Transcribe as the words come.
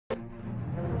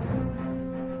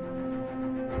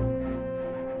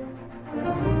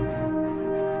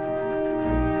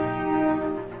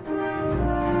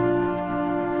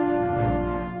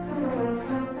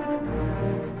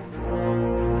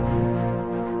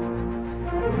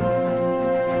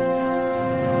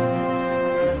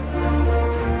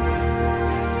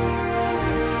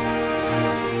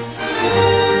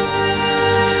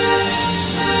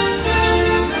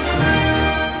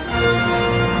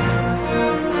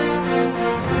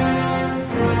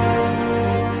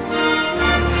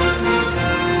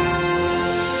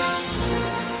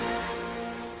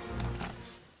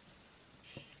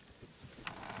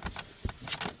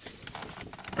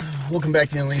Welcome back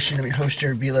to the Unleashing. I'm your host,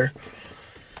 Jared Beeler.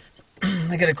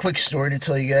 I got a quick story to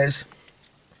tell you guys.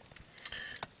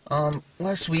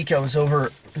 Last week I was over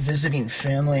visiting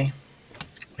family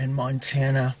in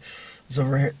Montana.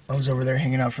 I was over there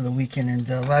hanging out for the weekend,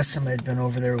 and last time I'd been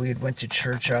over there, we had went to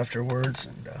church afterwards,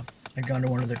 and I'd gone to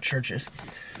one of their churches.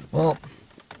 Well,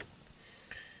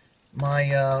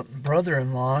 my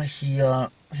brother-in-law, he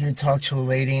had talked to a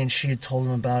lady, and she had told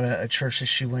him about a church that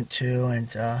she went to,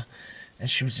 and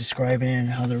she was describing it and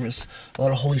how there was a lot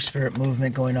of Holy Spirit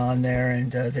movement going on there,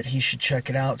 and that he should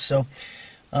check it out. So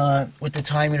with the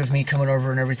timing of me coming over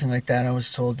and everything like that, I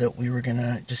was told that we were going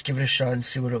to just give it a shot and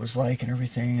see what it was like and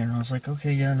everything. And I was like,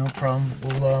 okay, yeah, no problem.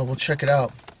 We'll check it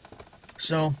out.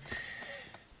 So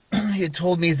he had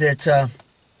told me that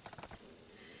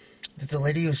the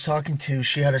lady he was talking to,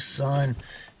 she had a son,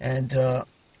 and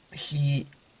he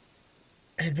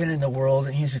had been in the world,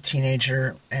 and he's a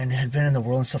teenager and had been in the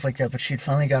world and stuff like that, but she had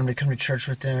finally got him to come to church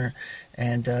with her,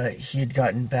 and he had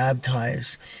gotten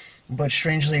baptized. But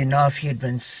strangely enough, he had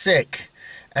been sick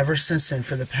ever since then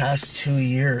for the past 2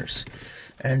 years.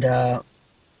 And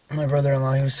my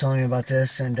brother-in-law, he was telling me about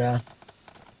this, and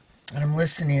I'm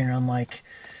listening, and I'm like,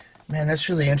 man, that's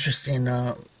really interesting,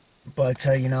 but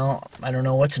I don't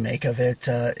know what to make of it.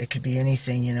 It could be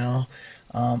anything,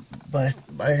 but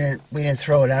we didn't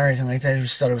throw it out or anything like that. I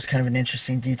just thought it was kind of an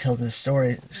interesting detail to the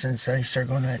story since I started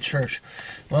going to that church.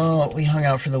 Well, we hung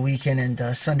out for the weekend,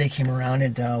 and Sunday came around,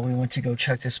 and we went to go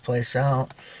check this place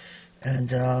out.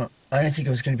 And I didn't think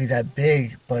it was going to be that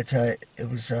big, but it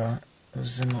was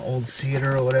an old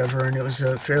theater or whatever, and it was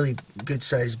a fairly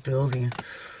good-sized building.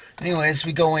 Anyways,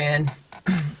 we go in,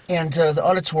 and the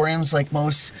auditoriums, like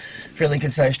most fairly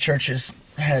good-sized churches,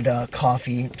 had a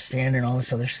coffee stand and all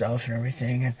this other stuff and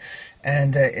everything,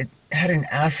 and it had an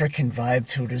African vibe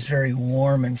to it. It was very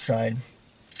warm inside.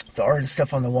 The art and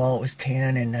stuff on the wall, it was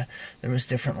tan, and there was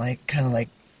different kind of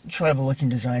tribal looking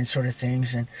design sort of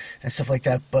things and stuff like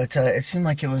that, but it seemed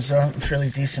like it was a fairly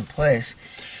decent place.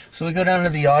 So we go down to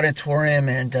the auditorium,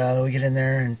 and we get in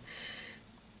there,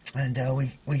 and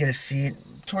we get a seat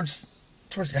towards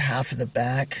the half of the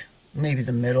back, maybe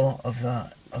the middle of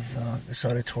this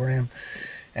auditorium.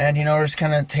 And we're just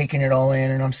kind of taking it all in,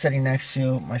 and I'm sitting next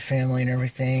to my family and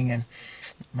everything, and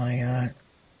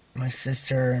my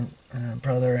sister and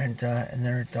brother and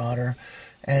their daughter,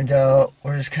 and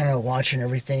we're just kind of watching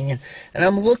everything, and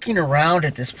I'm looking around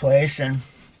at this place, and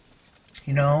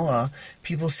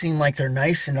people seem like they're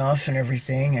nice enough and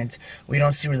everything, and we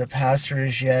don't see where the pastor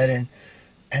is yet, and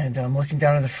I'm looking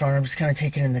down at the front. I'm just kind of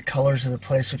taking in the colors of the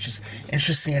place, which is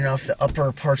interesting enough. The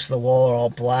upper parts of the wall are all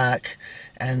black,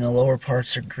 and the lower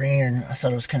parts are green. And I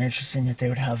thought it was kind of interesting that they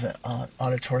would have an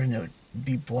auditorium that would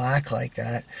be black like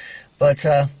that. But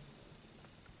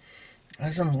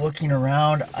as I'm looking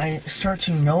around, I start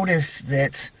to notice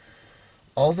that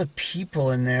all the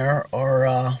people in there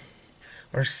are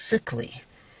sickly,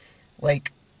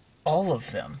 like all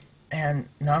of them. And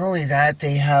not only that,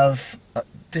 they have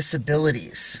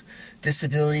disabilities, Down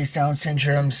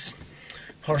syndromes,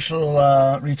 partial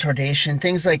retardation,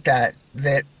 things like that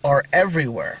are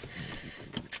everywhere.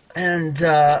 And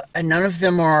none of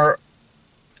them are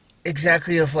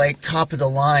exactly of top of the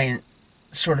line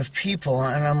sort of people.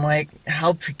 And I'm like,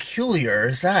 how peculiar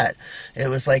is that? It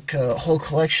was like a whole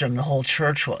collection, the whole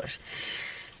church was.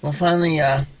 Well, finally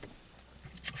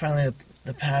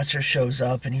the pastor shows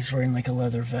up, and he's wearing a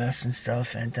leather vest and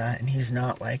stuff, and he's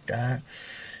not like that.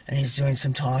 And he's doing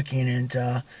some talking, and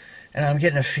I'm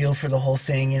getting a feel for the whole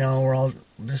thing.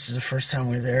 This is the first time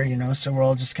we're there, so we're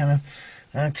all just kind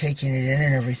of taking it in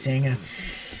and everything.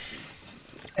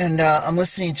 And I'm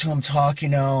listening to him talk,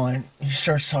 and he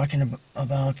starts talking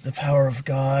about the power of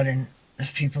God, and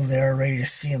if people there are ready to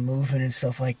see a movement and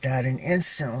stuff like that. And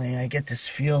instantly I get this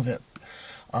feel that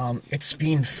it's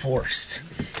being forced.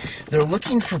 They're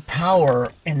looking for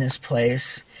power in this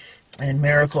place and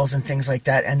miracles and things like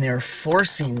that, and they're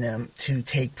forcing them to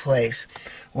take place.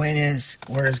 Whereas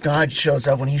God shows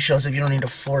up, when he shows up, you don't need to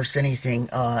force anything.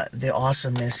 The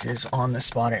awesomeness is on the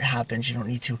spot. It happens. You don't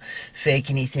need to fake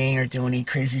anything or do any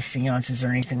crazy seances or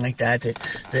anything like that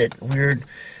weird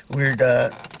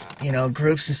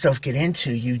groups and stuff get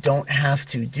into. You don't have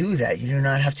to do that. You do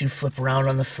not have to flip around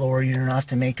on the floor. You don't have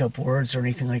to make up words or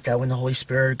anything like that. When the Holy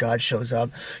Spirit of God shows up,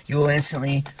 you will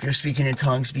instantly, if you're speaking in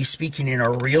tongues, be speaking in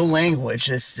a real language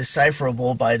that's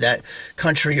decipherable by that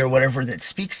country or whatever that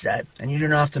speaks that, and you do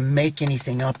not have to make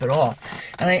anything up at all.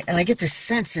 And I get this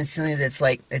sense instantly that's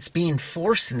it's being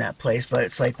forced in that place, but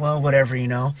it's well, whatever,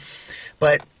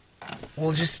 but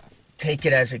we'll just take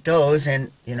it as it goes,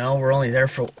 and we're only there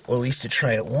for at least to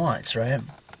try it once, right?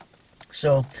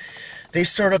 So they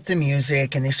start up the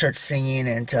music and they start singing,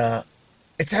 and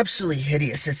it's absolutely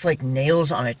hideous. It's like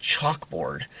nails on a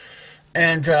chalkboard.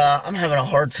 And I'm having a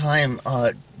hard time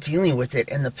dealing with it.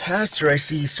 And the pastor, I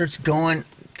see, he starts going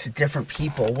to different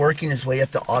people, working his way up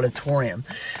the auditorium,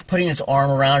 putting his arm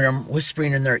around them,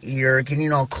 whispering in their ear,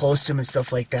 getting all close to him and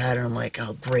stuff like that. And I'm like,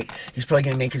 oh, great. He's probably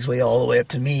going to make his way all the way up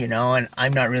to me, and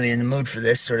I'm not really in the mood for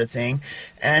this sort of thing.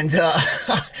 And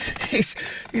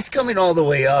he's coming all the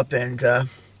way up, and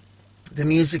the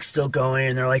music's still going,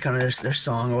 and they're like on their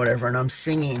song or whatever, and I'm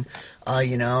singing,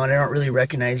 and I don't really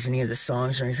recognize any of the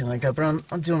songs or anything like that, but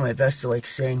I'm doing my best to like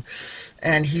sing.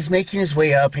 And he's making his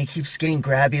way up, and he keeps getting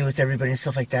grabby with everybody and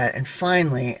stuff like that. And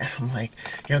finally, I'm like,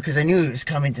 because I knew he was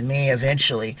coming to me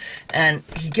eventually. And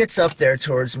he gets up there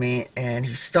towards me, and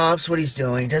he stops what he's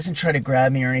doing. He doesn't try to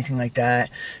grab me or anything like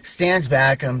that. Stands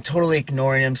back. I'm totally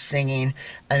ignoring him, singing.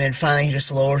 And then finally, he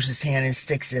just lowers his hand and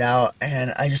sticks it out.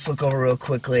 And I just look over real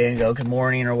quickly and go, good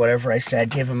morning, or whatever I said.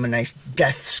 Give him a nice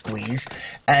death squeeze.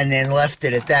 And then left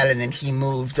it at that, and then he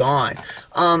moved on.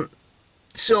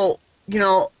 So,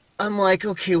 I'm like,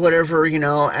 okay, whatever,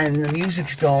 and the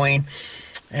music's going,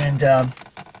 and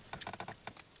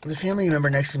the family member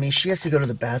next to me, she has to go to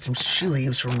the bathroom, so she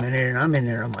leaves for a minute, and I'm in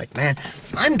there, I'm like, man,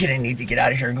 I'm gonna need to get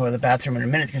out of here and go to the bathroom in a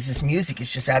minute, because this music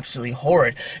is just absolutely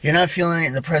horrid. You're not feeling it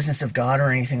in the presence of God or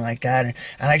anything like that,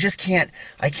 and I just can't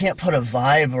put a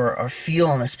vibe or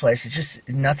feel in this place. It's just,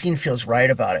 nothing feels right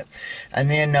about it.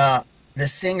 And then, the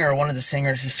singer, one of the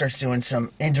singers, he starts doing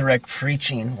some indirect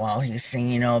preaching while he's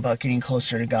singing, about getting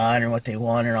closer to God and what they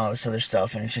want and all this other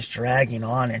stuff, and it's just dragging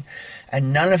on,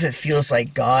 and none of it feels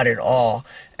like God at all.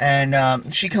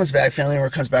 And she comes back, family member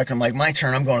comes back, and I'm like, my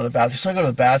turn, I'm going to the bathroom. So I go to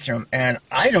the bathroom, and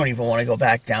I don't even want to go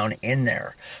back down in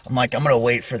there. I'm like, I'm going to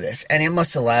wait for this. And it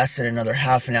must have lasted another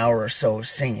half an hour or so of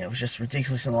singing. It was just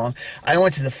ridiculously long. I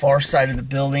went to the far side of the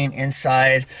building,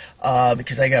 inside,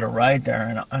 because I got a ride there,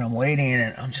 and I'm waiting,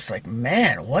 and I'm just like,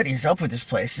 man, what is up with this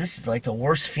place? This is like the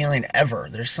worst feeling ever.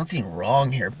 There's something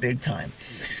wrong here, big time.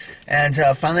 And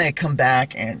finally I come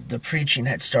back, and the preaching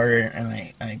had started,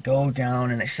 and I go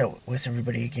down, and I sit with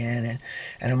everybody again,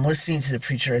 and I'm listening to the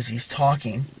preacher as he's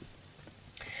talking.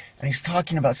 And he's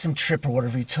talking about some trip or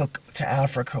whatever he took to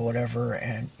Africa or whatever,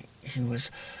 and he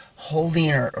was holding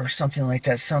or something like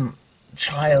that, some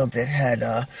child that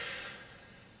had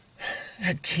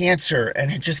cancer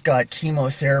and had just got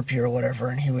chemotherapy or whatever,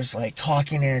 and he was like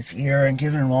talking in its ear and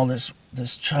giving him all this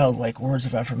childlike words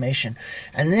of affirmation.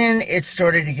 And then it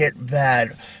started to get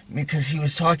bad, because he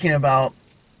was talking about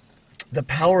the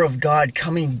power of God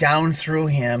coming down through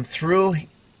him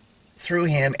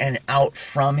and out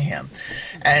from him.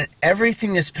 And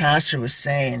everything this pastor was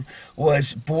saying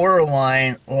was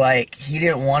borderline, like he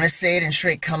didn't want to say it and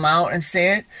straight come out and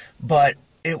say it, but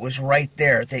it was right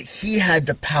there that he had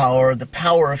the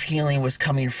power of healing was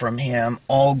coming from him.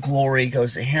 All glory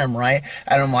goes to him, right?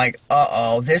 And I'm like,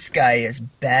 uh-oh, this guy is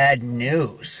bad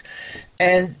news.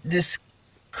 And this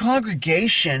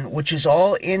congregation, which is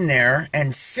all in there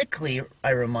and sickly,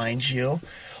 I remind you,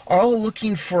 are all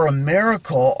looking for a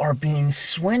miracle, are being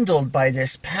swindled by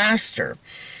this pastor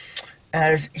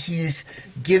as he's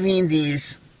giving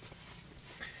these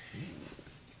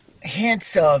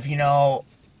hints of,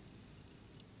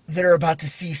 that are about to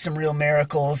see some real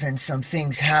miracles and some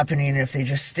things happening if they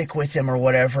just stick with him or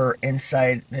whatever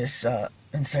inside this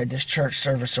church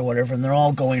service or whatever, and they're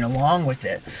all going along with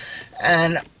it.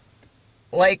 And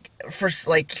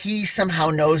he somehow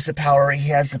knows the power, he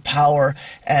has the power,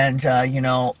 and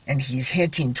and he's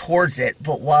hinting towards it.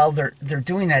 But while they're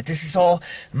doing that, this is all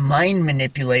mind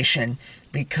manipulation,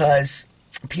 because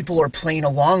people are playing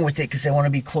along with it because they want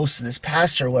to be close to this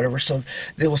pastor or whatever. So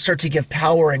they will start to give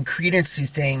power and credence to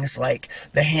things like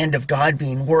the hand of God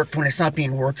being worked when it's not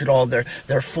being worked at all.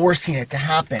 They're forcing it to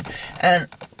happen. And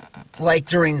like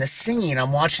during the singing,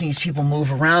 I'm watching these people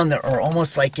move around that are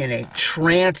almost like in a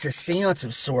trance, a seance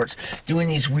of sorts, doing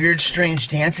these weird, strange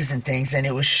dances and things. And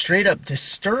it was straight up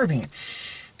disturbing.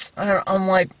 I'm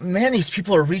like, man, these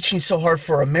people are reaching so hard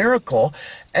for a miracle,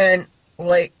 and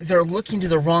like they're looking to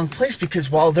the wrong place, because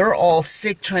while they're all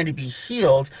sick trying to be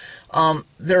healed,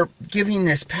 they're giving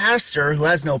this pastor who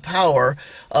has no power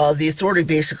the authority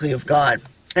basically of God,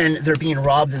 and they're being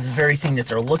robbed of the very thing that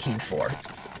they're looking for.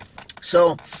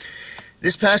 So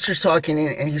this pastor's talking,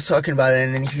 and he's talking about it,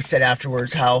 and then he said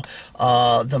afterwards how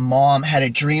the mom had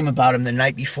a dream about him the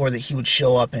night before that he would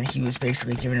show up, and he was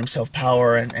basically giving himself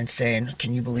power and saying,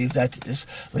 can you believe that this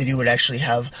lady would actually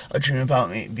have a dream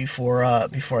about me before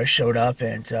I showed up,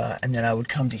 and then I would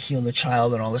come to heal the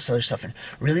child and all this other stuff, and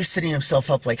really setting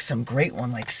himself up like some great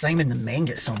one, like Simon the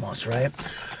Magus almost, right?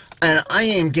 And I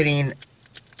am getting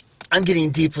I'm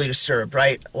getting deeply disturbed,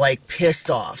 right? Like pissed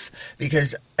off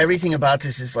because everything about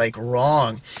this is like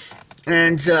wrong.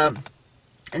 And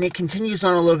it continues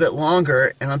on a little bit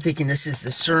longer, and I'm thinking this is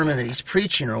the sermon that he's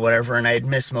preaching or whatever, and I had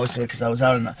missed most of it because I was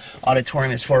out in the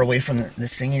auditorium as far away from the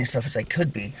singing and stuff as I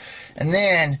could be. And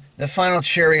then the final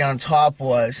cherry on top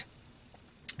was,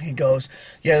 he goes,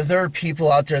 yeah, there are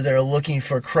people out there that are looking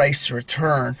for Christ's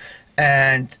return,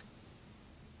 and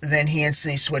then he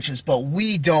instantly switches, but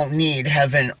we don't need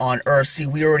heaven on earth. See,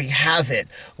 we already have it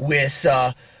with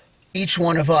each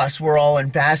one of us. We're all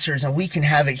ambassadors, and we can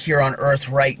have it here on earth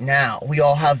right now. We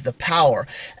all have the power.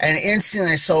 And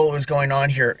instantly I saw what was going on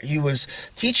here. He was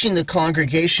teaching the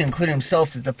congregation, including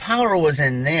himself, that the power was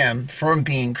in them from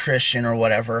being Christian or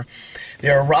whatever.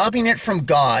 They're robbing it from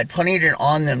God, putting it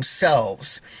on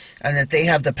themselves, and that they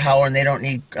have the power and they don't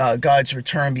need God's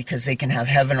return because they can have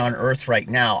heaven on earth right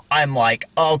now. I'm like,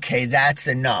 okay, that's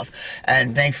enough.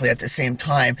 And thankfully, at the same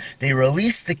time, they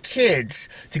released the kids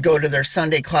to go to their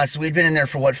Sunday class. We'd been in there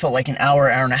for what felt like an hour,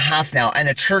 hour and a half now, and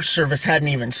the church service hadn't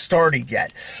even started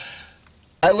yet.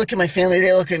 I look at my family,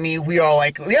 they look at me, we are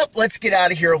like, yep, let's get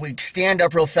out of here. We stand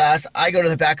up real fast. I go to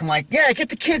the back, I'm like, yeah, get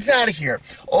the kids out of here.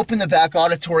 Open the back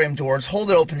auditorium doors, hold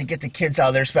it open to get the kids out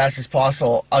of there as fast as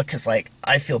possible. Because, like,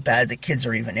 I feel bad the kids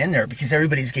are even in there because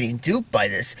everybody's getting duped by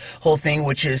this whole thing,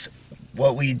 which is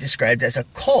what we described as a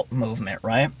cult movement,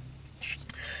 right?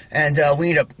 And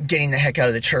we end up getting the heck out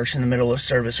of the church in the middle of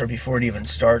service or before it even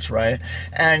starts, right?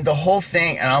 And the whole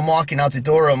thing, and I'm walking out the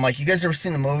door, I'm like, you guys ever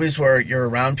seen the movies where you're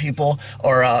around people,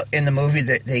 or in the movie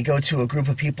that they go to a group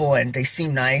of people and they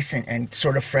seem nice and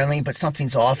sort of friendly, but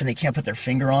something's off and they can't put their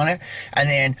finger on it. And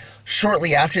then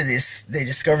shortly after this, they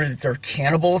discover that they're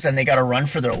cannibals and they got to run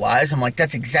for their lives. I'm like,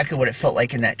 that's exactly what it felt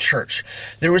like in that church.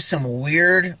 There was some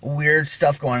weird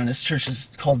stuff going on. This church is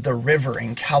called The River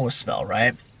in Kalispell,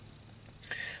 right?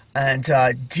 And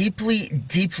deeply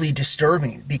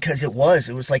disturbing because it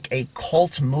was like a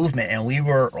cult movement, and we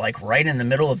were like right in the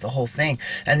middle of the whole thing.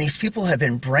 And these people had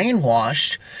been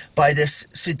brainwashed by this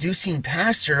seducing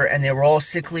pastor, and they were all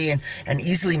sickly and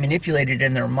easily manipulated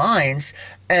in their minds,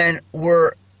 and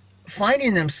were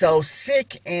finding themselves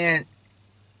sick and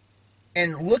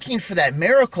looking for that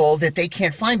miracle that they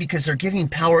can't find because they're giving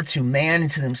power to man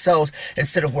and to themselves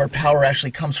instead of where power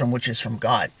actually comes from, which is from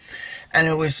God. And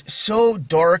it was so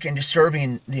dark and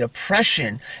disturbing. The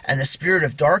oppression and the spirit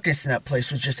of darkness in that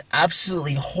place was just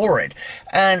absolutely horrid.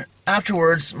 And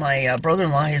afterwards, my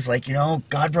brother-in-law is like, you know,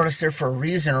 God brought us there for a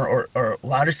reason, or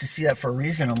allowed us to see that for a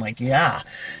reason. I'm like, yeah.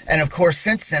 And of course,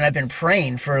 since then, I've been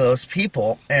praying for those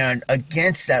people and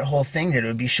against that whole thing, that it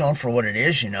would be shown for what it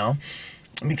is, you know,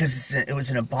 because it was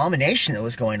an abomination that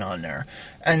was going on there.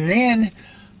 And then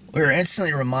we were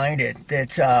instantly reminded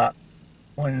that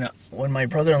when my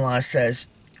brother-in-law says,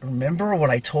 remember what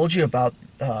I told you about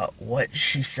what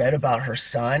she said about her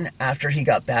son after he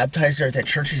got baptized there at that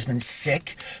church? He's been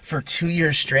sick for 2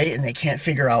 years straight and they can't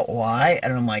figure out why.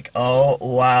 And I'm like, oh,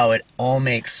 wow, it all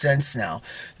makes sense now.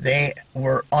 They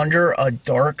were under a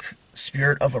dark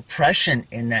spirit of oppression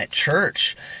in that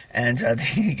church, and they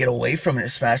need to get away from it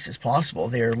as fast as possible.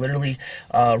 They're literally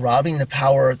robbing the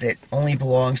power that only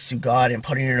belongs to God and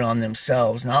putting it on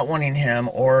themselves, not wanting him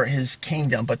or his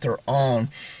kingdom, but their own.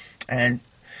 And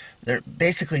they're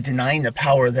basically denying the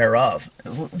power thereof,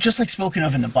 just like spoken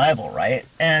of in the Bible, right?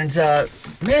 And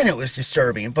man, it was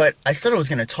disturbing. But I said I was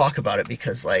going to talk about it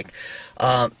because, like,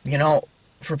 you know,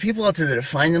 for people out there that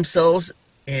find themselves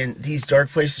in these dark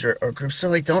places or groups, so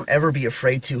like, don't ever be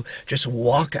afraid to just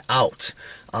walk out,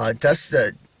 dust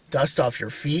the dust off your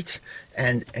feet,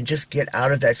 and just get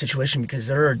out of that situation, because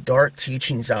there are dark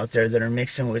teachings out there that are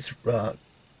mixing with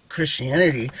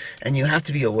Christianity, and you have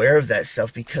to be aware of that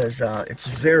stuff, because it's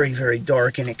very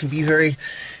dark, and it can be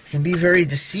very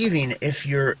deceiving if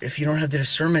you don't have the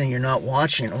discernment and you're not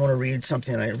watching. I want to read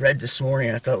something I read this morning.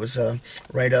 I thought was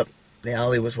right up the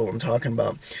alley with what I'm talking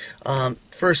about.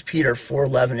 1 Peter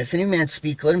 4:11. If any man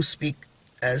speak, let him speak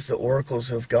as the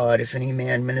oracles of God. If any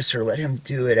man minister, let him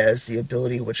do it as the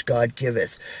ability which God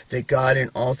giveth, that God in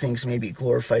all things may be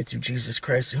glorified through Jesus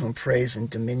Christ, to whom praise and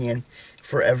dominion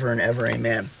forever and ever.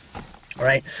 Amen. All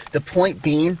right. The point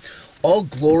being, all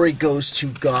glory goes to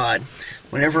God.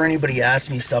 Whenever anybody asks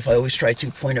me stuff, I always try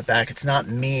to point it back. It's not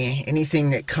me. Anything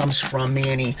that comes from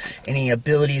me, any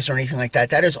abilities or anything like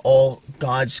that, that is all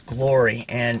God's glory.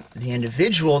 And the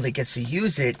individual that gets to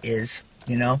use it is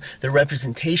You know, the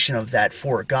representation of that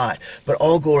for God. But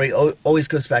all glory always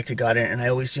goes back to God, and I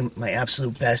always do my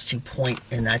absolute best to point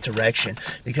in that direction.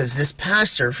 Because this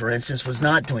pastor, for instance, was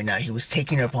not doing that. He was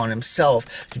taking it upon himself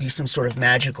to be some sort of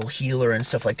magical healer and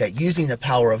stuff like that, using the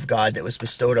power of God that was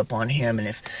bestowed upon him. And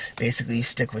if basically you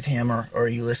stick with him, or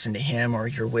you listen to him, or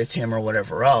you're with him, or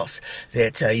whatever else,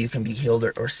 that you can be healed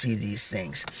or see these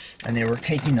things. And they were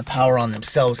taking the power on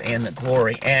themselves and the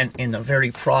glory, and in the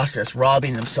very process,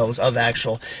 robbing themselves of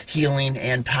actual healing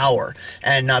and power,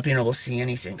 and not being able to see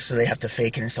anything. So they have to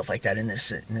fake it and stuff like that in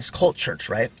this cult church,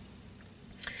 right?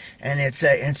 And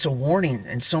it's a warning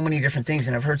in so many different things.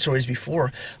 And I've heard stories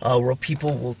before where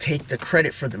people will take the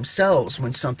credit for themselves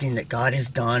when something that God has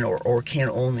done or can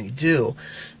only do.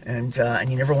 And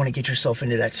you never want to get yourself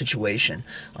into that situation.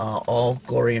 All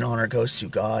glory and honor goes to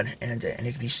God, and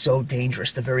it can be so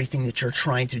dangerous. The very thing that you're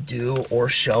trying to do or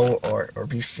show or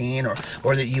be seen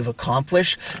or that you've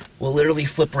accomplished will literally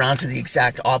flip around to the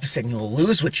exact opposite, and you will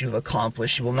lose what you've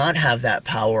accomplished. You will not have that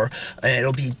power, and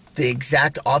it'll be the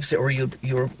exact opposite, or you'll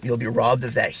be robbed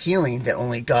of that healing that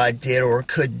only God did or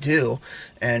could do,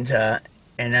 and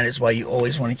that is why you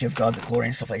always want to give God the glory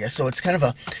and stuff like that. So it's kind of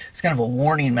a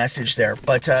warning message there,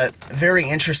 but very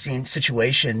interesting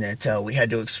situation that we had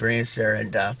to experience there,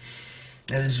 and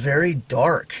it was very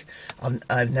dark.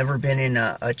 I've never been in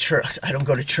a church. I don't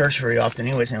go to church very often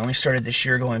anyways, and I only started this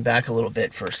year going back a little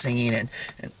bit for singing and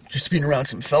just being around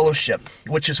some fellowship,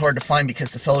 which is hard to find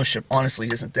because the fellowship honestly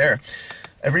isn't there.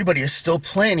 Everybody is still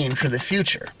planning for the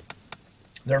future.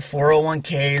 Their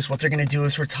 401ks, what they're going to do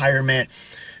with retirement,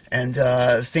 and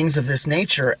things of this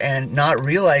nature, and not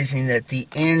realizing that the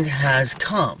end has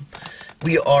come.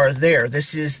 We are there.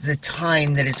 This is the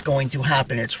time that it's going to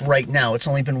happen. It's right now. It's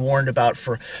only been warned about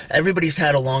for, everybody's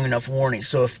had a long enough warning.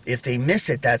 So if they miss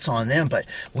it, that's on them. But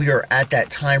we are at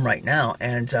that time right now.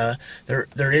 And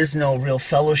there is no real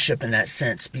fellowship in that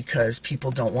sense because people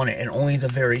don't want it. And only the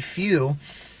very few,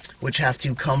 which have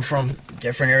to come from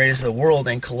different areas of the world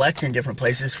and collect in different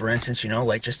places. For instance,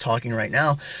 like just talking right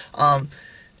now,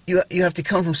 you have to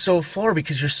come from so far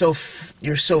because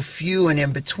you're so few and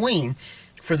in between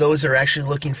for those that are actually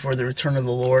looking for the return of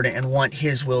the Lord and want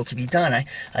His will to be done.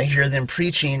 I hear them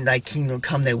preaching, "Thy kingdom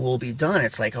come, thy will be done."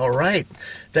 It's like, all right,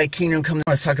 thy kingdom come.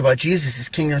 Let's talk about Jesus. His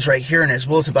kingdom's right here and His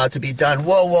will's about to be done.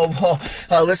 Whoa.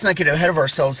 Let's not get ahead of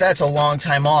ourselves. That's a long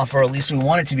time off, or at least we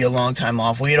want it to be a long time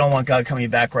off. We don't want God coming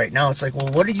back right now. It's like, well,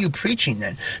 what are you preaching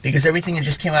then? Because everything that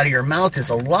just came out of your mouth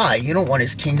is a lie. You don't want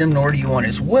His kingdom, nor do you want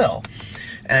His will.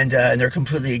 And they're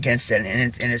completely against it,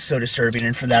 and it's so disturbing.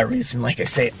 And for that reason, like I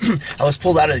say, I was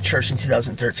pulled out of the church in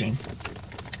 2013,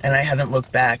 and I haven't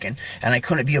looked back. And I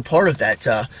couldn't be a part of that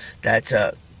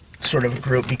sort of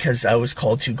group because I was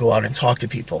called to go out and talk to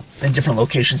people in different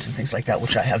locations and things like that,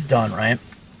 which I have done, right?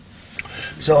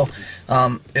 So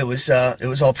it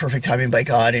was all perfect timing by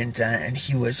God, and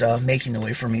He was making the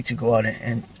way for me to go out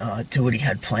and do what He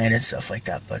had planned and stuff like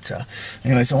that. But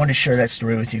anyways, I wanted to share that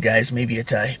story with you guys. Maybe it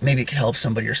could help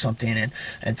somebody or something,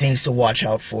 and things to watch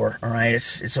out for. All right,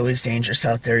 it's always dangerous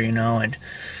out there,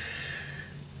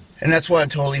 and that's why I'm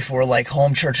totally for like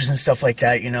home churches and stuff like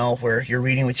that, where you're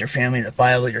reading with your family the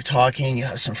Bible, you're talking, you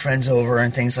have some friends over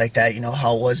and things like that,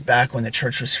 how it was back when the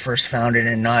church was first founded,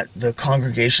 and not the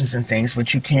congregations and things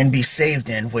which you can be saved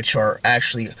in, which are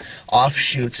actually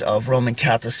offshoots of Roman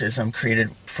Catholicism, created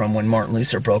from when Martin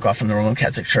Luther broke off from the Roman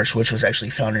Catholic Church, which was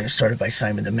actually founded and started by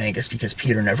Simon the Magus, because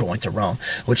Peter never went to Rome,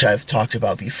 which I've talked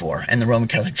about before. And the Roman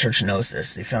Catholic Church knows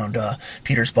this. They found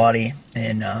Peter's body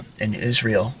in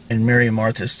Israel, in Mary and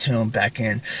Martha's tomb back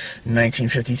in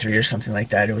 1953 or something like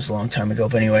that. It was a long time ago,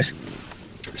 but anyways,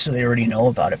 so they already know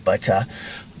about it. But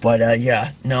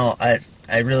yeah, no, I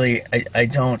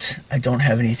don't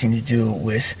have anything to do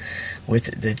with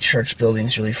the church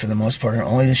buildings really, for the most part. And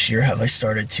only this year have I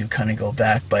started to kind of go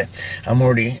back, but I'm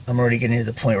already getting to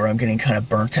the point where I'm getting kind of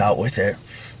burnt out with it.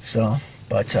 So,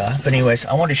 but anyways,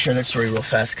 I wanted to share that story real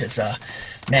fast because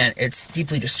man, it's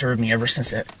deeply disturbed me ever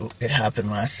since it happened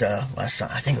last I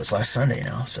think it was last Sunday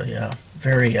now. So yeah,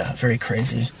 very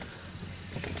crazy.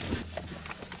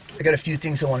 I got a few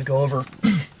things I want to go over.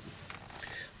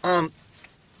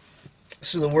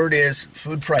 So the word is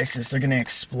food prices, they're going to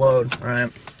explode,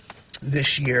 right,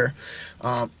 this year,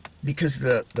 because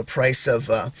the price of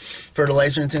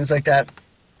fertilizer and things like that.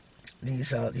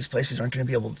 These places aren't going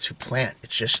to be able to plant.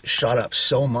 It's just shot up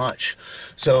so much.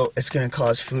 So it's going to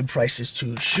cause food prices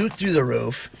to shoot through the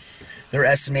roof. They're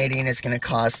estimating it's going to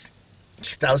cost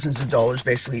thousands of dollars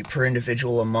basically per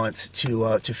individual a month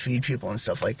to feed people and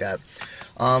stuff like that.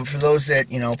 For those that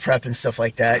prep and stuff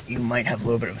like that, you might have a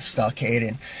little bit of a stockade,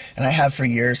 and I have for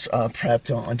years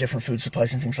prepped on different food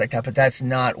supplies and things like that. But that's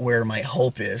not where my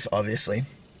hope is. Obviously,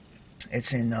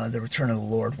 it's in the return of the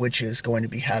Lord, which is going to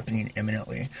be happening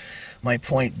imminently. My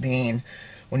point being,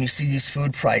 when you see these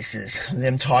food prices,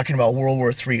 them talking about World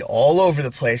War III all over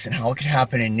the place and how it could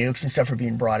happen, and nukes and stuff are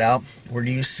being brought out, where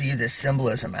do you see this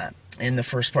symbolism at? In the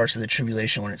first parts of the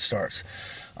tribulation when it starts.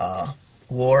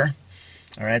 War,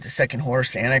 all right, the second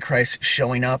horse, the Antichrist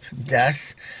showing up,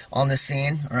 death on the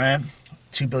scene, all right,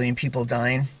 2 billion people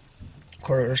dying,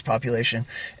 quarter Earth's population,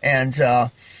 and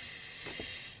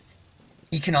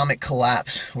economic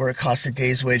collapse where it costs a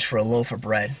day's wage for a loaf of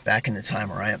bread back in the time,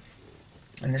 all right?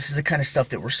 And this is the kind of stuff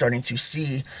that we're starting to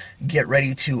see get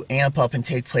ready to amp up and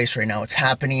take place right now. It's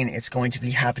happening. It's going to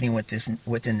be happening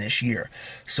within this year.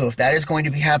 So if that is going to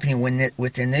be happening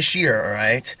within this year, all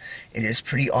right, it is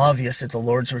pretty obvious that the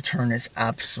Lord's return is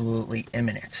absolutely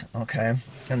imminent, okay?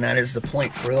 And that is the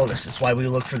point for all this. That's why we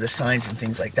look for the signs and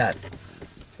things like that.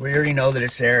 We already know that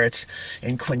it's there. It's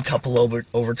in quintuple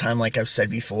overtime, like I've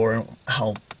said before, and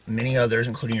how many others,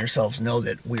 including yourselves, know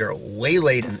that we are way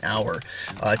late an hour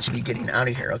to be getting out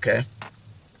of here, okay?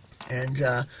 And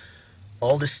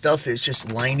all this stuff is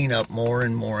just lining up more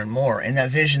and more and more. And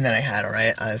that vision that I had, all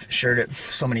right, I've shared it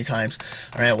so many times,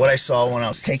 all right, what I saw when I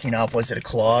was taking up, was it a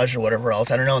collage or whatever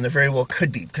else? I don't know, and there very well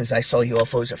could be, because I saw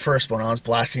UFOs at first, but when I was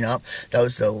blasting up, that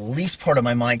was the least part of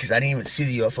my mind, because I didn't even see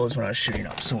the UFOs when I was shooting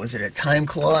up. So was it a time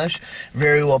collage?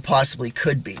 Very well possibly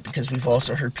could be, because we've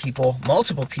also heard people,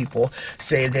 multiple people,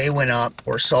 say they went up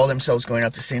or saw themselves going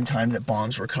up the same time that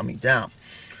bombs were coming down.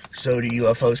 So do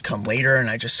UFOs come later and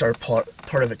I just start part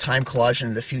of a time collage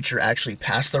in the future actually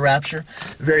past the rapture?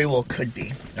 Very well could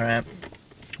be, all right?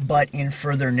 But in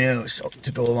further news,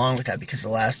 to go along with that, because the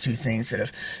last two things that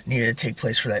have needed to take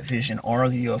place for that vision are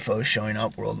the UFOs showing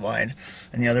up worldwide,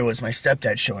 and the other was my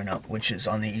stepdad showing up, which is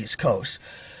on the East Coast.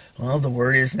 Well, the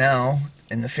word is now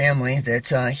in the family that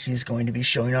he's going to be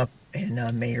showing up in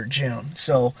May or June.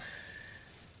 So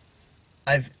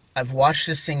I've watched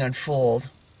this thing unfold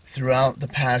throughout the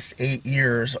past 8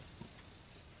 years,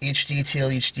 each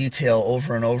detail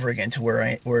over and over again to where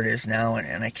it is now,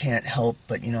 and I can't help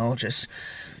but just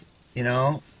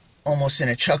almost in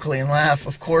a chuckling laugh,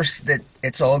 of course, that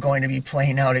it's all going to be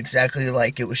playing out exactly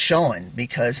like it was showing,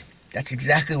 because that's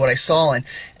exactly what I saw,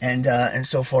 and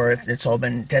so far it's all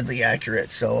been deadly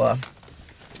accurate. So I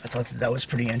thought that was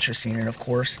pretty interesting, and of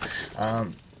course,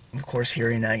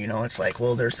 hearing that, it's like,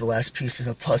 well, there's the last piece of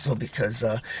the puzzle, because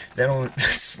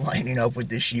that's lining up with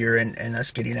this year and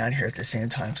us getting out here at the same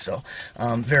time. So,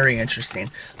 very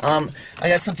interesting. I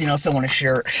got something else I want to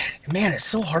share. Man, it's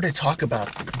so hard to talk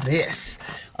about this.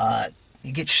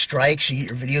 You get strikes, you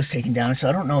get your videos taken down, so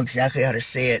I don't know exactly how to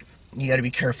say it. You got to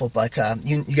be careful, but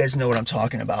you guys know what I'm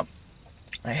talking about.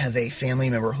 I have a family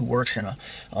member who works in a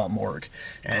morgue,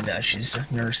 and she's a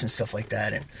nurse and stuff like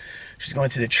that, and she's going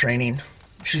through the training.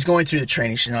 She's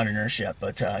not a nurse yet,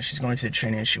 but she's going through the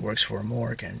training, and she works for a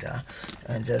morgue, and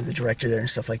the director there and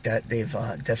stuff like that, they've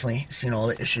definitely seen all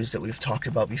the issues that we've talked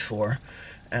about before.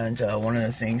 And one of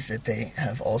the things that they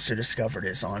have also discovered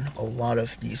is on a lot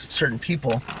of these certain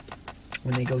people,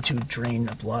 when they go to drain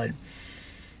the blood,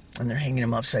 and they're hanging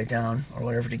them upside down or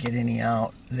whatever to get any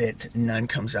out, that none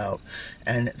comes out.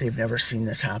 And they've never seen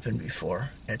this happen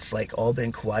before. It's like all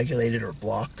been coagulated or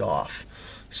blocked off.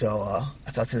 So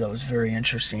I thought that was very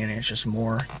interesting, and it's just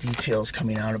more details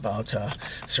coming out about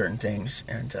certain things,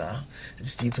 and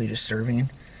it's deeply disturbing.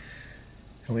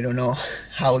 And we don't know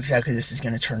how exactly this is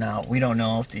going to turn out. We don't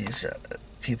know if these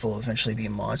people eventually be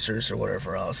monsters or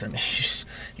whatever else. I mean,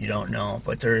 you don't know,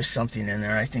 but there is something in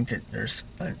there. I think that there's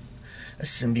a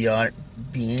symbiotic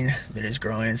being that is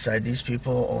growing inside these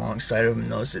people alongside of them,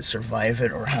 and those that survive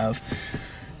it or have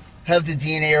the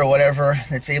DNA or whatever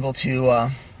that's able to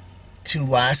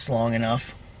last long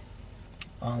enough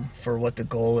for what the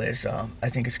goal is. I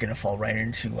think it's going to fall right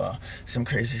into some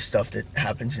crazy stuff that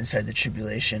happens inside the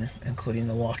tribulation, including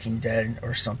The Walking Dead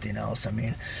or something else. I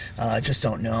mean, I just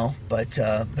don't know, but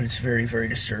it's very, very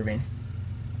disturbing.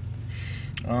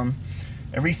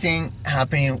 Everything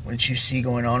happening that you see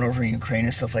going on over in Ukraine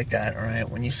and stuff like that, all right,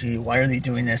 when you see, why are they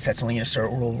doing this? That's only going to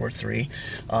start World War III.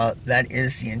 That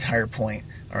is the entire point,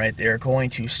 all right? They're going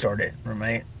to start it,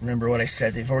 right? Remember what I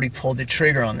said. They've already pulled the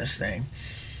trigger on this thing,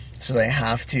 so they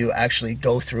have to actually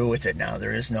go through with it now.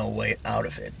 There is no way out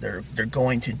of it. They're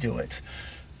going to do it.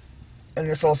 And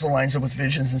this also lines up with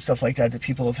visions and stuff like that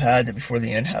people have had, that before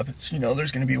the end happens,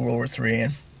 there's going to be World War III,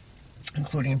 and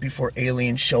including before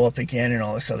aliens show up again and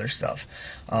all this other stuff.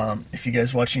 If you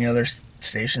guys watch any other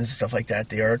stations and stuff like that,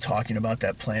 they are talking about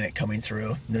that planet coming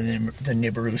through the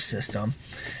Nibiru system,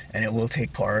 and it will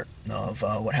take part of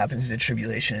what happens in the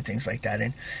tribulation and things like that,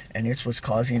 and it's what's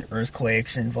causing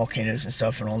earthquakes and volcanoes and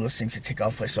stuff and all those things that take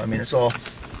off place. So I mean, it's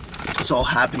all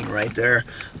happening right there.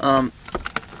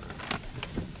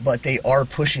 But they are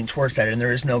pushing towards that, and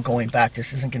there is no going back.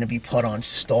 This isn't going to be put on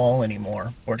stall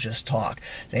anymore or just talk.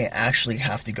 They actually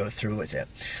have to go through with it.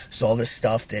 So all this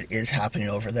stuff that is happening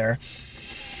over there,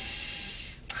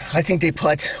 I think they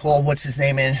put, well, what's his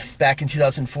name in back in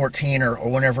 2014 or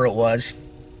whenever it was.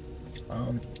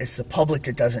 It's the public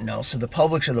that doesn't know. So the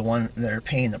publics are the one that are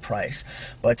paying the price.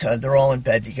 But they're all in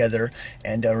bed together.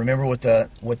 And remember what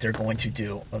they're going to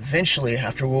do. Eventually,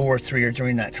 after World War III or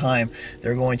during that time,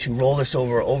 they're going to roll this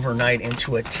overnight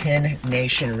into a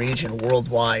 10-nation region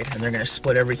worldwide. And they're going to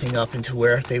split everything up into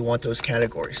where they want those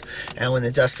categories. And when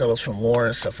the dust settles from war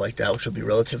and stuff like that, which will be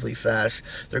relatively fast,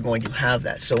 they're going to have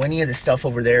that. So any of the stuff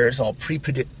over there is all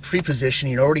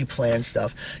pre-positioning, already planned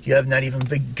stuff. You have not even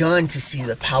begun to see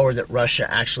the power that Russia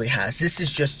actually has. This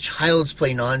is just child's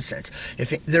play nonsense. If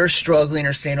they're struggling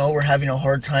or saying, oh, we're having a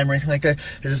hard time or anything like that,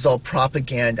 this is all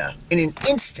propaganda. In an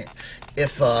instant,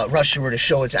 if Russia were to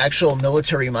show its actual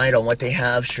military might on what they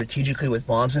have strategically with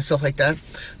bombs and stuff like that,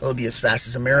 it'll be as fast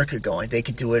as America going. They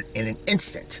could do it in an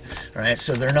instant. All right,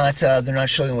 so they're not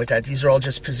showing with that. These are all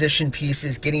just position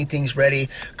pieces, getting things ready,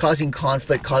 causing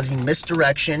conflict, causing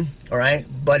misdirection. All right,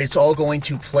 but it's all going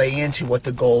to play into what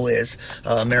the goal is.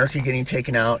 America getting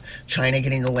taken out, China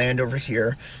getting the land over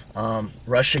here,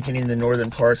 Russia getting the northern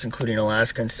parts, including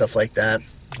Alaska and stuff like that.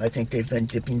 I think they've been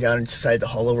dipping down inside the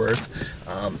hollow earth.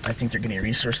 I think they're getting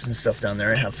resources and stuff down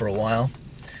there. I have for a while.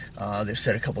 They've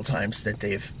said a couple times that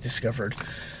they've discovered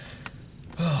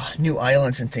new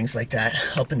islands and things like that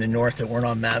up in the north that weren't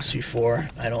on maps before.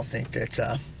 I don't think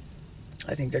that...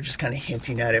 I think they're just kind of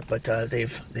hinting at it, but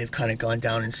they've kind of gone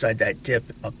down inside that dip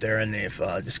up there, and they've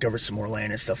discovered some more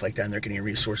land and stuff like that, and they're getting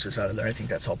resources out of there. I think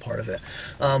that's all part of it.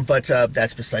 But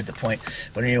that's beside the point.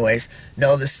 But anyways,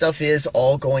 no, this stuff is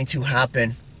all going to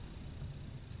happen,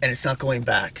 and it's not going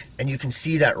back. And you can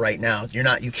see that right now.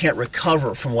 You can't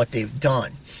recover from what they've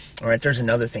done. All right, there's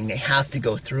another thing. They have to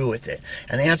go through with it.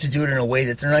 And they have to do it in a way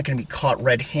that they're not going to be caught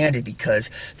red-handed,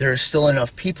 because there are still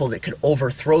enough people that could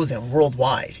overthrow them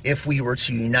worldwide if we were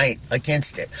to unite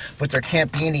against it. But there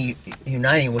can't be any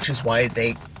uniting, which is why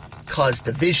they cause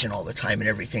division all the time in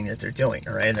everything that they're doing.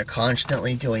 All right, and they're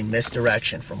constantly doing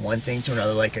misdirection from one thing to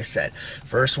another. Like I said,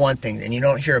 first one thing, then you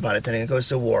don't hear about it, then it goes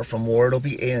to war. From war, it'll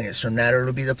be aliens. From that,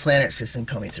 it'll be the planet system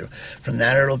coming through. From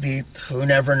that, it'll be who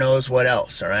never knows what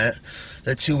else. All right,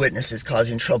 the two witnesses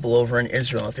causing trouble over in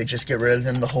Israel. If they just get rid of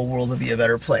them, the whole world will be a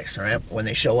better place. All right, when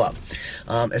they show up,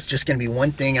 it's just going to be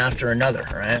one thing after another.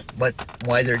 All right, but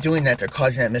why they're doing that, they're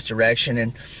causing that misdirection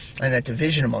and that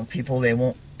division among people.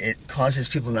 It causes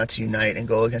people not to unite and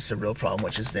go against the real problem,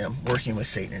 which is them working with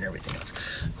Satan and everything else.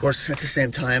 Of course, at the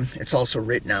same time, it's also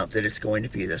written out that it's going to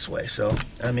be this way. So,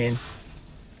 I mean,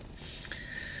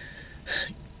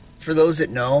 for those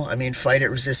that know, I mean, fight it,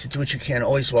 resist it, do what you can,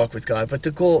 always walk with God. But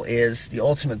the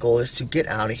ultimate goal is to get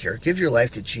out of here. Give your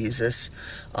life to Jesus.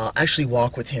 Actually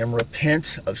walk with Him.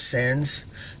 Repent of sins.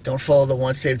 Don't follow the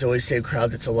once saved, always saved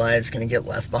crowd that's a lie. It's going to get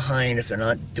left behind if they're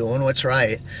not doing what's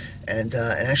right. And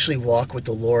actually walk with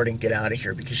the Lord and get out of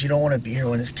here, because you don't want to be here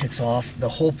when this kicks off. The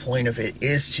whole point of it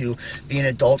is to be an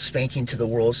adult spanking to the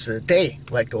world so that they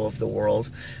let go of the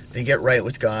world. They get right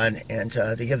with God, and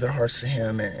they give their hearts to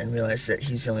Him and realize that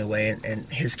He's the only way, and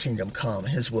His kingdom come,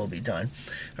 His will be done.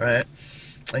 All right?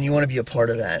 And you want to be a part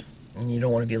of that. And you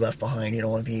don't want to be left behind. You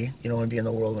don't want to be in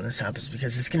the world when this happens,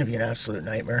 because it's going to be an absolute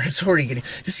nightmare. It's already getting...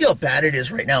 You see how bad it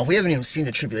is right now. We haven't even seen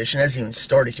the tribulation. It hasn't even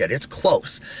started yet. It's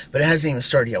close, but it hasn't even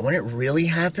started yet. When it really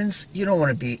happens, you don't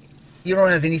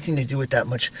have anything to do with that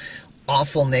much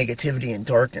awful negativity and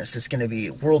darkness. It's going to be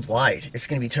worldwide. It's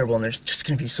going to be terrible, and there's just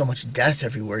going to be so much death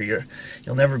everywhere.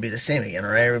 You'll never be the same again.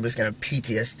 All right, everybody's going to have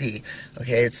PTSD.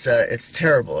 Okay, it's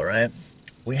terrible. All right.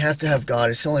 We have to have God.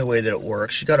 It's the only way that it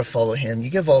works. You got to follow Him. You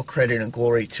give all credit and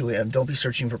glory to Him. Don't be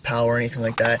searching for power or anything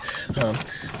like that.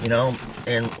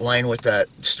 In line with that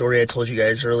story I told you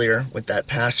guys earlier with that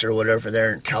pastor or whatever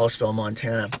there in Kalispell,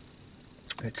 Montana.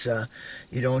 It's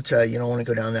you don't want to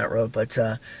go down that road. But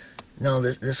no,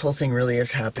 this whole thing really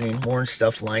is happening. More and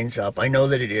stuff lines up. I know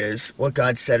that it is. What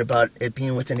God said about it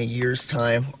being within a year's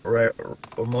time, or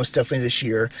most definitely this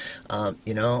year.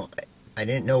 I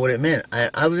didn't know what it meant.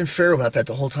 I've been fair about that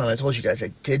the whole time. I told you guys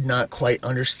I did not quite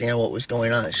understand what was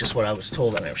going on. It's just what I was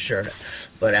told, and I've shared it.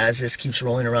 But as this keeps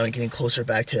rolling around and getting closer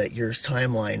back to that year's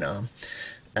timeline,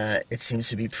 it seems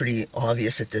to be pretty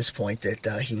obvious at this point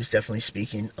that he was definitely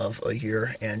speaking of a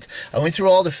year. And I went through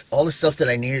all the stuff that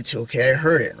I needed to. Okay, I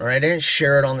heard it. All right, I didn't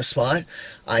share it on the spot.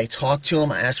 I talked to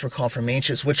him. I asked for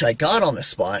confirmations, which I got on the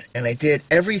spot, and I did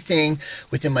everything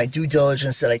within my due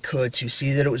diligence that I could to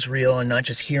see that it was real and not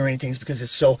just hearing things, because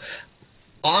it's so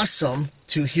awesome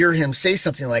to hear him say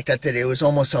something like that that it was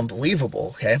almost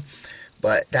unbelievable. Okay,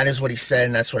 but that is what he said,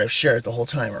 and that's what I've shared the whole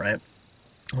time. All right.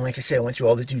 And like I said, I went through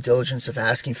all the due diligence of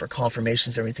asking for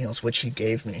confirmations and everything else, which he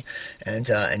gave me. And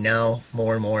now,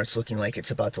 more and more, it's looking like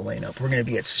it's about to line up. We're going to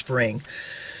be at spring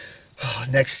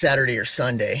next Saturday or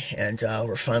Sunday, and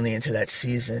we're finally into that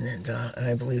season, and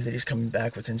I believe that he's coming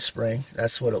back within spring.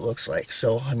 That's what it looks like.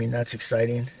 So, I mean, that's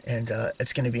exciting, and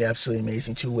it's going to be absolutely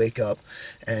amazing to wake up,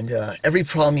 and every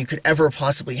problem you could ever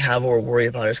possibly have or worry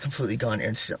about is completely gone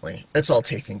instantly. It's all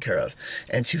taken care of,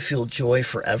 and to feel joy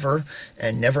forever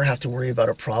and never have to worry about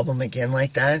a problem again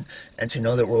like that, and to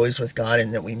know that we're always with God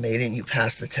and that we made it and you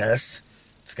passed the test.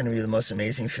 It's going to be the most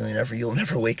amazing feeling ever. You'll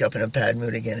never wake up in a bad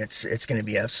mood again. It's going to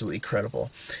be absolutely incredible.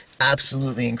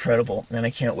 Absolutely incredible. And I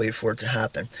can't wait for it to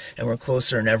happen. And we're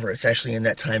closer than ever. It's actually in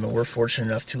that time, and we're fortunate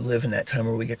enough to live in that time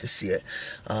where we get to see it.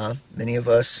 Many of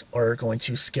us are going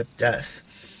to skip death.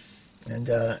 And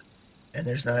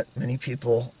there's not many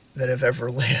people that have ever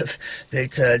lived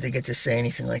that they get to say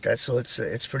anything like that. So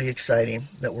it's pretty exciting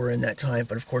that we're in that time.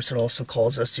 But of course, it also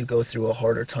calls us to go through a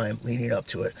harder time leading up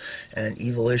to it. And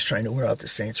evil is trying to wear out the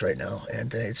saints right now,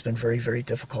 and it's been very, very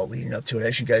difficult leading up to it,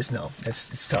 as you guys know.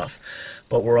 It's tough,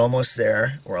 but we're almost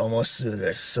there. We're almost through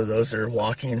this. So those that are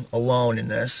walking alone in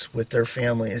this with their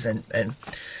families, and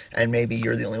maybe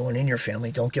you're the only one in your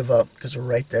family, don't give up, because we're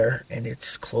right there, and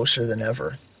it's closer than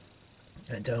ever.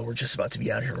 And we're just about to be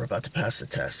out here. We're about to pass the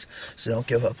test. So don't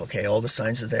give up, okay? All the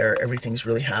signs are there. Everything's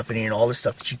really happening. And all the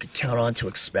stuff that you could count on to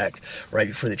expect right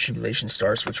before the tribulation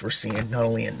starts, which we're seeing not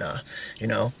only in,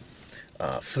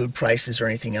 food prices or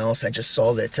anything else. I just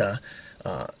saw that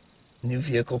new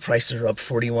vehicle prices are up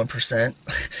 41%.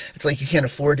 It's like you can't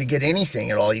afford to get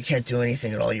anything at all. You can't do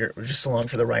anything at all. We're just along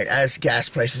for the ride. As gas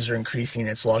prices are increasing,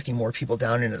 it's locking more people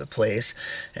down into the place.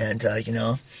 And,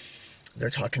 they're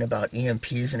talking about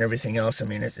EMPs and everything else. I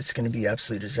mean, it's going to be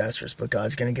absolutely disastrous, but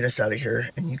God's going to get us out of here,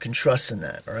 and you can trust in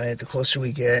that, all right? The closer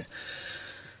we get,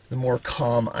 the more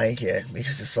calm I get,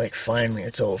 because it's like, finally,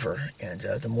 it's over. And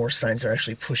the more signs are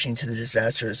actually pushing to the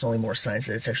disaster, there's only more signs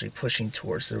that it's actually pushing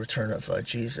towards the return of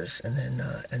Jesus. And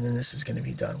then this is going to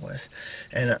be done with.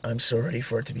 And I'm so ready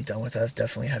for it to be done with. I've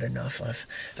definitely had enough.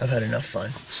 I've had enough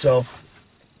fun. So,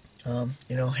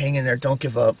 hang in there. Don't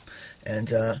give up.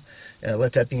 And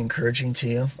let that be encouraging to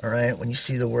you, all right? When you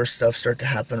see the worst stuff start to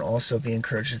happen, also be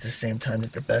encouraged at the same time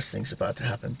that the best thing's about to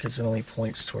happen, because it only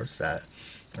points towards that.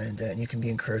 And you can be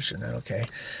encouraged in that, okay?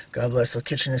 God bless. I'll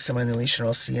catch you next time on the leash, and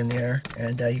I'll see you in the air.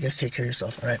 And you guys take care of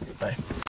yourself, all right? Bye.